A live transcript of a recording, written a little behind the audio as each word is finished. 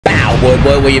Boy,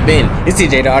 where you been? It's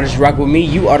TeeJay, the artist. You rock with me.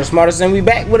 You are the smartest, and we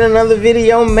back with another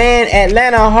video, man.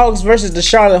 Atlanta Hawks versus the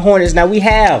Charlotte Hornets. Now, we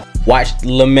have watched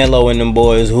LaMelo and them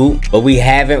boys hoop, but we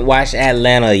haven't watched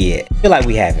Atlanta yet. I feel like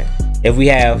we haven't. If we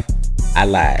have, I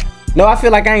lied. No, I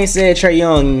feel like I ain't said Trae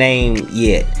Young name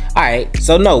yet. Alright,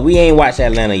 so no, we ain't watched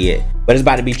Atlanta yet. But it's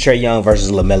about to be Trae Young versus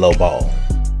LaMelo Ball.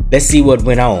 Let's see what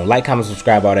went on. Like, comment,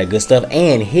 subscribe, all that good stuff,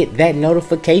 and hit that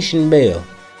notification bell.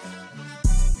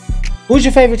 Who's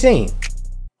your favorite team?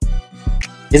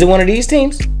 Is it one of these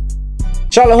teams?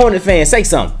 Charlotte Hornet fans, say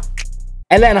something.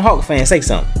 Atlanta Hawk fans, say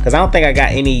something. Because I don't think I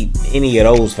got any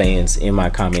of those fans in my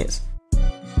comments.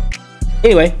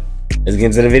 Anyway, let's get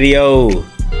into the video.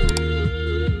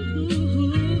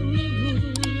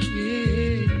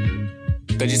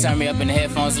 Could you turn me up in the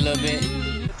headphones a little bit?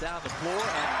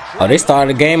 Oh, they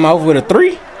started the game off with a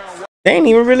 3. They ain't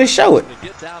even really show it.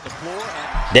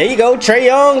 There you go, Trae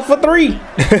Young for 3.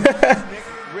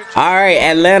 All right,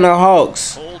 Atlanta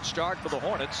Hawks. I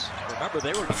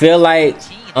feel like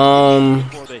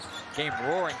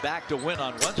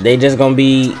they just gonna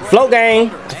be float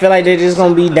game. I feel like they're just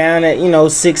gonna be down at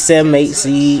 6, 7, 8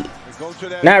 seed.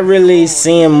 Not really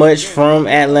seeing much from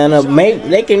Atlanta. Maybe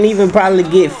they can even probably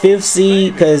get 5th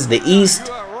seed because the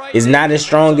East is not as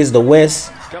strong as the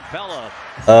West.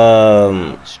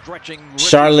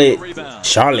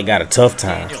 Charlotte got a tough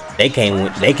time. They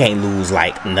can't lose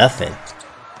like nothing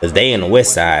because they in the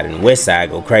West Side, and the West Side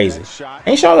go crazy.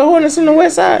 Ain't Charlotte Hornets in the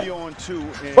West Side?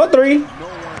 For 3.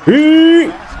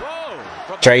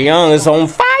 Trae Young is on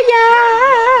fire.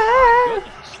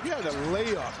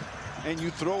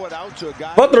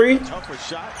 For 3.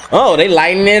 Oh, they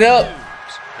lighting it up.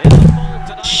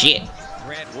 Shit.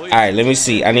 All right, let me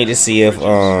see. I need to see if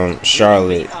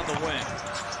Charlotte.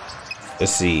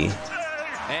 Let's see.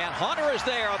 And Hunter is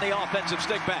there on the offensive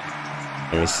stick back.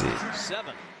 Let me see.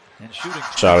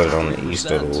 Charlotte on the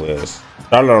East or the West.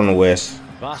 Charlotte on the West.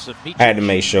 I had to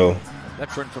make sure.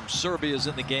 Veteran from Serbia is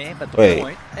in the game at the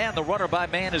point, and the runner by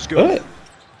man is good.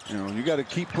 What? You got to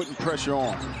keep putting pressure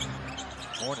on.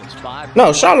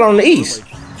 No, Charlotte on the East.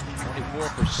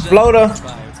 Floater.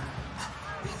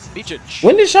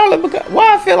 When did Charlotte become?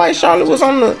 Why I feel like Charlotte was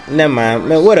on the? Never mind,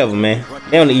 man. Whatever, man.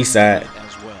 They on the East Side.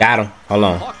 Got him. Hold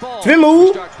on. Spin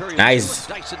move. Nice.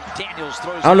 I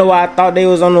don't know why I thought they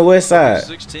was on the West Side.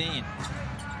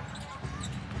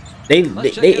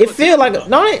 It feel like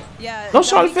don't it? Don't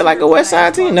Charlotte feel like a West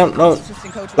Side team? No.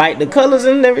 Like the colors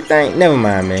and everything. Never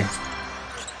mind, man.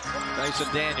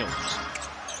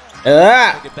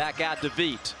 Back out to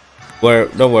Veet.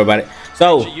 Don't worry about it.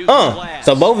 So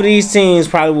both of these teams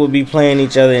probably will be playing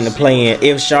each other in the play-in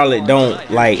if Charlotte don't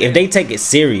if they take it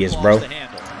serious, bro.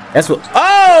 That's what.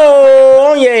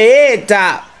 Oh, on your head,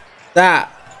 top.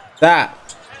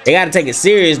 They gotta take it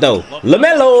serious though.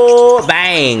 LaMelo,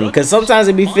 bang. Because sometimes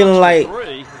it be feeling like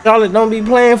Charlotte don't be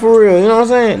playing for real. You know what I'm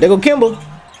saying? They go Kimble.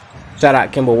 Shout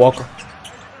out Kimble Walker.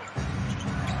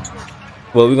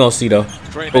 Well, we gonna see though.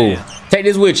 Ooh, take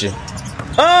this with you.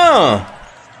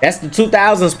 That's the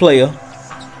 2000s player.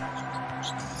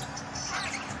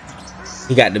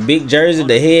 He got the big jersey,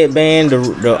 the headband,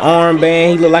 the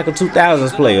armband. He look like a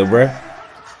 2000s player, bruh.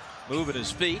 Moving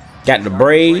his feet. Got the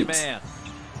braids.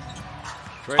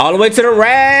 All the way to the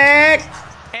rack.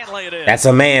 That's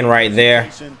a man right there.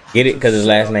 Get it? Because his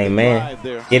last name Man.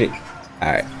 Get it?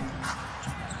 All right.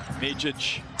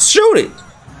 Shoot it.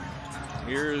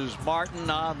 Here's Martin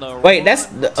on the wait, that's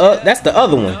the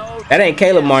other one. That ain't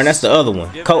Caleb Martin, that's the other one.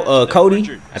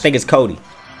 Cody? I think it's Cody.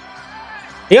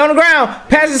 He on the ground,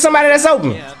 passing somebody that's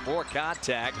open.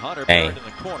 Dang.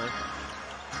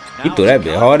 He threw that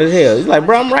bit hard as hell. He's like,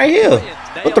 bro, I'm right here.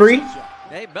 For 3.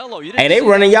 Hey, they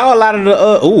running y'all out of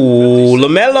the ooh,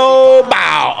 LaMelo.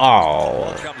 Bow.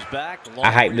 Oh.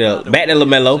 I hyped it up. Back to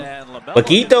LaMelo.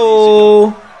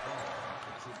 Paquito.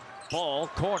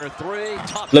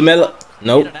 LaMelo.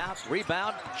 Nope.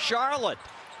 Rebound, Charlotte.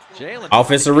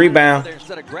 Offensive rebound.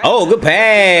 Oh, good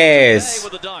pass.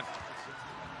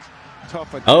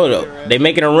 Oh, no. They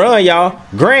making a run, y'all.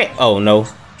 Grant. Oh, no.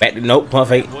 Back to nope. Pump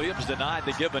fake.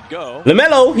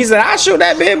 LaMelo. He said, I'll shoot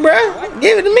that bit, bro.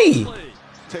 Give it to me.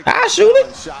 I'll shoot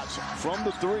it. From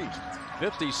the 3.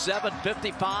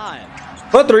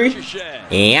 57-55. For 3.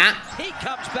 Yeah. He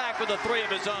comes back with a 3 of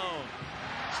his own.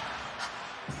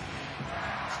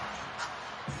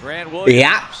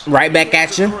 Yeah, right back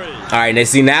at you. All right,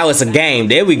 let's see. Now it's a game.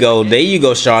 There we go. There you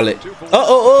go, Charlotte. For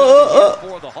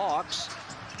the Hawks.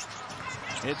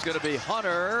 It's going to be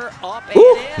Hunter up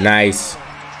and nice.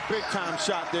 Big time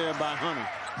shot there by Hunter.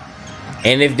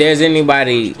 And if there's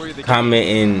anybody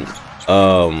commenting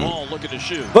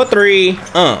for 3,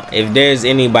 if there's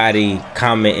anybody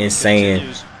commenting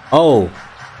saying Oh,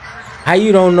 how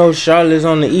you don't know Charlotte's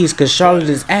on the East? Because Charlotte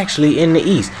is actually in the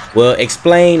East. Well,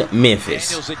 explain Memphis.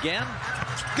 Daniels again.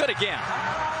 Good again.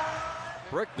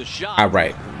 Brick the shot. All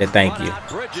right, thank you.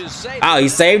 Oh, he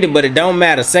saved it, but it don't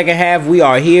matter. Second half, we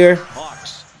are here.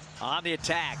 Hawks on the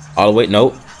attack. All the way,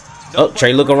 nope. Oh,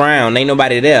 Trae, look around. Ain't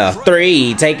nobody there.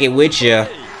 3, take it with you.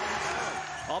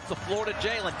 Up the floor to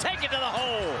Jalen. Take it to the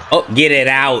hole. Oh, get it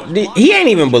out. He ain't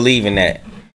even believing that.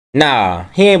 Nah,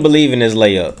 he ain't believing his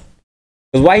layup.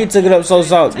 Cause why he took it up so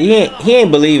soft? He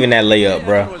ain't believing that layup,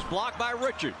 bro.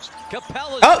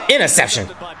 Oh, interception.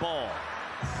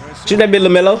 Shoot that bit,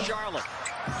 LaMelo.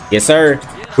 Yes, sir.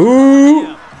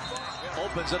 Ooh.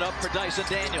 Opens it up for Dyson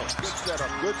Daniels. Good setup.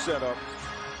 Good setup.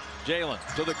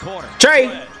 Jalen to the corner.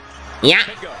 Trae. Yeah.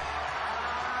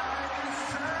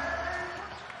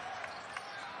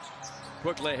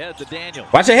 Quickly ahead to Daniels.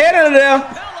 Watch your head under there.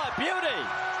 Capella, beauty.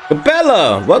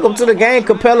 Capella. Welcome to the game,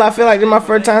 Capella. I feel like this is my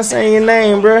first time saying your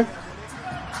name, bro.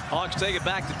 Hawks take it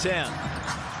back to 10.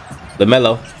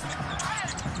 LaMelo.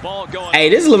 Ball going. Hey,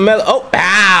 this is LaMelo. Oh,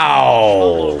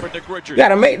 ow. You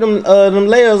gotta make them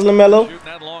layers, LaMelo.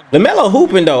 LaMelo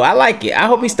hooping though. I like it. I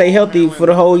hope he stay healthy for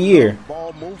the whole year.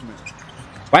 Ball movement.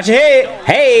 Watch your head.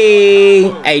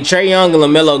 Hey, Trae Young and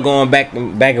LaMelo going back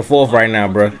and forth right now,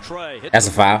 bro. That's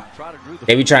a foul.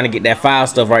 They be trying to get that foul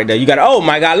stuff right there. You got. Oh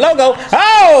my God, logo.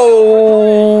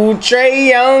 Oh, Trae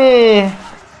Young.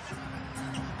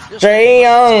 Trae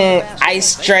Young.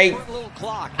 Ice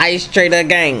Trae the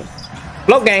game.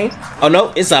 Float game. Oh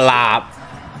no, it's a lob.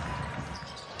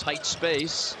 Tight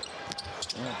space.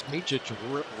 Mičić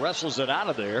wrestles it out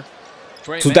of there.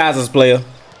 2000s player.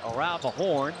 Around the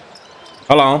horn.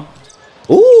 Hold on.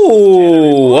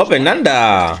 Ooh, up and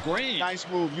under. Nice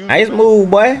move. Nice move,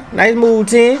 boy. Nice move,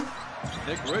 10.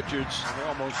 Nick Richards.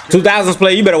 2000s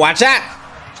player, you better watch out.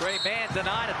 Trae man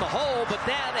denied at the hole, but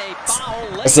then a foul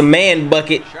late. That's a man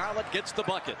bucket. Charlotte gets the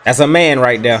bucket. That's a man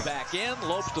right there. Back in,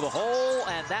 lopes to the hole,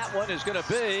 and that one is going to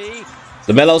be.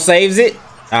 LaMelo saves it.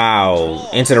 Oh,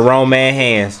 into the wrong man's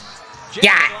hands.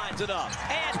 Yeah. Lines it up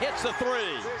and hits the 3.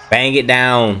 Bang it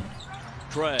down.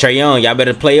 Trae Young, y'all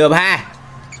better play up high.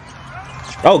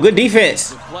 Oh, good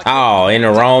defense. Oh, in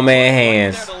the wrong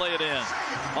man's hands.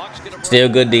 Still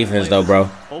good defense though, bro.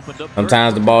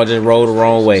 Sometimes the ball just roll the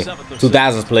wrong way.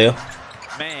 2000s player.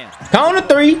 Corner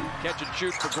 3.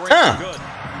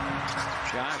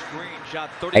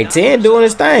 Hey, 10 doing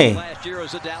his thing.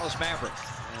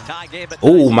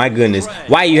 Oh my goodness.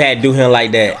 Why you had to do him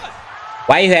like that?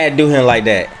 Why you had to do him like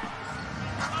that?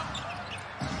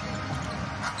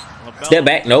 Step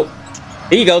back. Nope.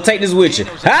 Here you go. Take this with you.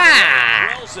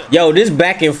 Ah! Yo, this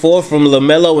back and forth from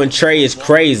LaMelo and Trae is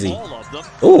crazy.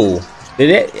 Ooh.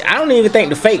 I don't even think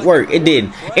the fake worked. It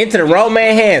didn't. Into the wrong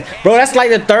man's hands. Bro, that's like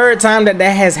the 3rd time that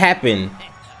has happened.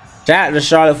 Shout out to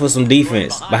Charlotte for some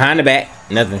defense. Behind the back.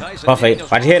 Nothing. Buffet.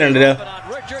 Watch your head under there.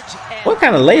 What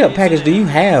kind of layup package do you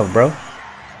have, bro?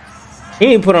 He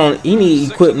need to put on. He need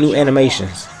to equip new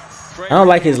animations. I don't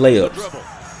like his layups.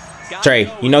 Trae,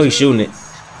 you know he's shooting it.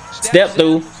 Step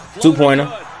through. 2-pointer.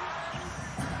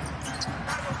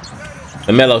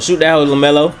 LaMelo, shoot that hole,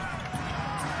 LaMelo.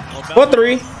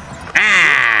 4-3.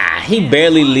 Ah, he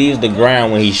barely leaves the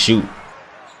ground when he shoot.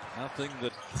 Nothing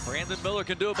that Brandon Miller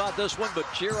can do about this one, but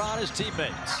cheer on his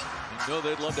teammates. You know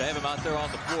they'd love to have him out there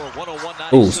on the floor.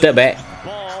 101-96. Ooh, step back.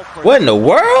 What in the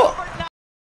world?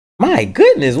 My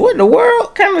goodness, what in the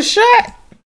world? Kind of shot?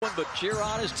 But cheer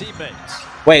on his teammates.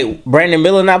 Wait, Brandon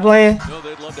Miller not playing? You know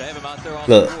they'd love to have him out there on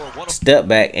look, the floor. Step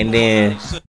back and then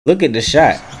look at the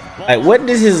shot. Like, what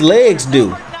does his legs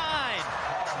do?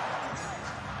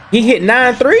 He hit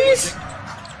 9 threes?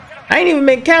 I ain't even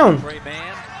been counting.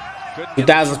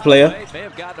 2000s player.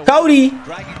 Cody.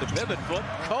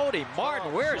 Cody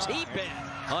Martin, where's he been?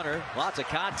 Hunter, lots of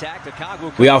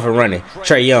contact. We off and running.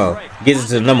 Trae Young gets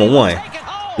it to number 1.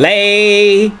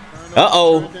 Lay.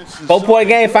 Uh-oh. 4-point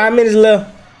game, 5 minutes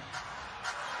left.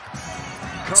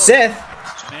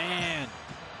 Seth. Man.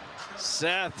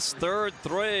 Seth's 3rd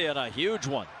 3 and a huge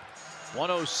one.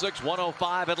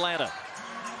 106-105 Atlanta.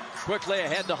 Quickly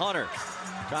ahead to Hunter.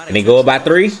 And they go up by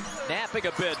 3.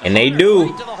 And they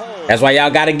do. That's why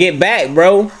y'all got to get back,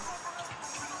 bro.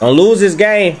 Don't lose this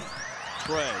game.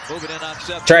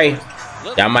 Trae,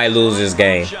 y'all might lose this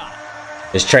game.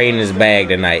 It's Trae in his bag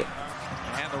tonight.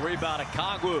 And the rebound at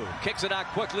Kongwu. Kicks it out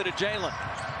quickly to Jalen.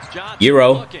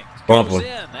 Euro. Bump him.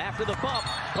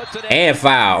 And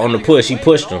foul on the push. He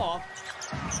pushed him.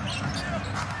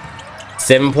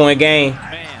 7-point game.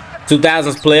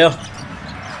 2000s player.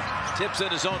 Tips in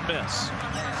his own miss.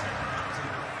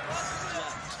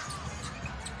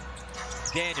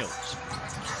 Daniels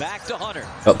Back to Hunter.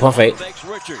 Oh, pump fake.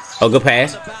 Oh, good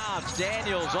pass.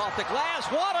 Daniels off the glass.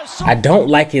 What a I don't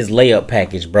like his layup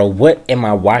package, bro. What am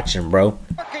I watching, bro?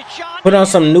 Put on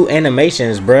some new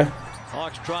animations, bro.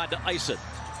 Hawks tried to ice it.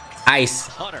 Ice.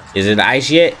 Hunter. Is it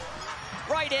ice yet?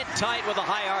 Right in tight with a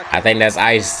high arc. I think that's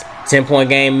ice. 10-point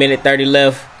game, minute 30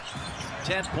 left.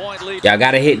 10-point lead. Y'all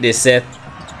gotta hit this, Seth.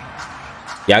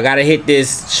 Y'all gotta hit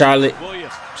this, Charlotte.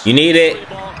 Williams. You need it.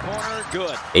 Corner,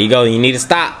 good. There you go. You need to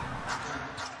stop.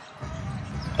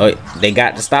 Oh, they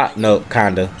got to stop? No,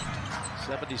 kinda.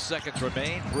 70 seconds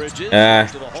remain. Bridges to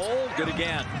the hole. Good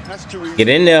again. That's too easy. Get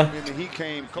in there. He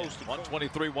came coasting.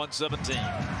 123, 117.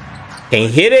 Can he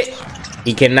hit it?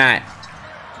 He cannot.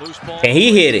 Loose ball. Can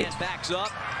he hit it? Backs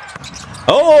up.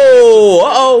 Oh,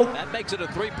 uh-oh. That makes it a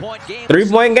 3-point game.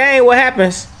 3-point game. What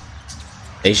happens?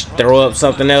 They throw up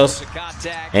something else.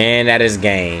 And that is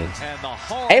game.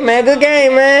 Hey, man, good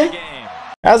game, man.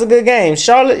 That was a good game.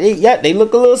 Charlotte, yeah, they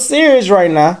look a little serious right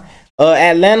now.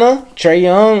 Atlanta, Trae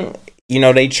Young, you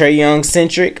know, they Trae Young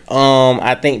centric.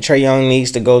 I think Trae Young needs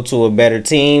to go to a better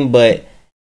team, but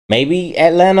maybe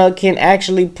Atlanta can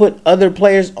actually put other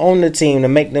players on the team to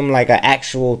make them like an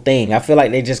actual thing. I feel like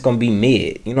they're just gonna be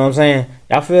mid. You know what I'm saying?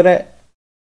 Y'all feel that?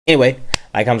 Anyway,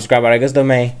 like, comment, subscribe, all that good stuff,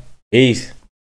 man. Peace.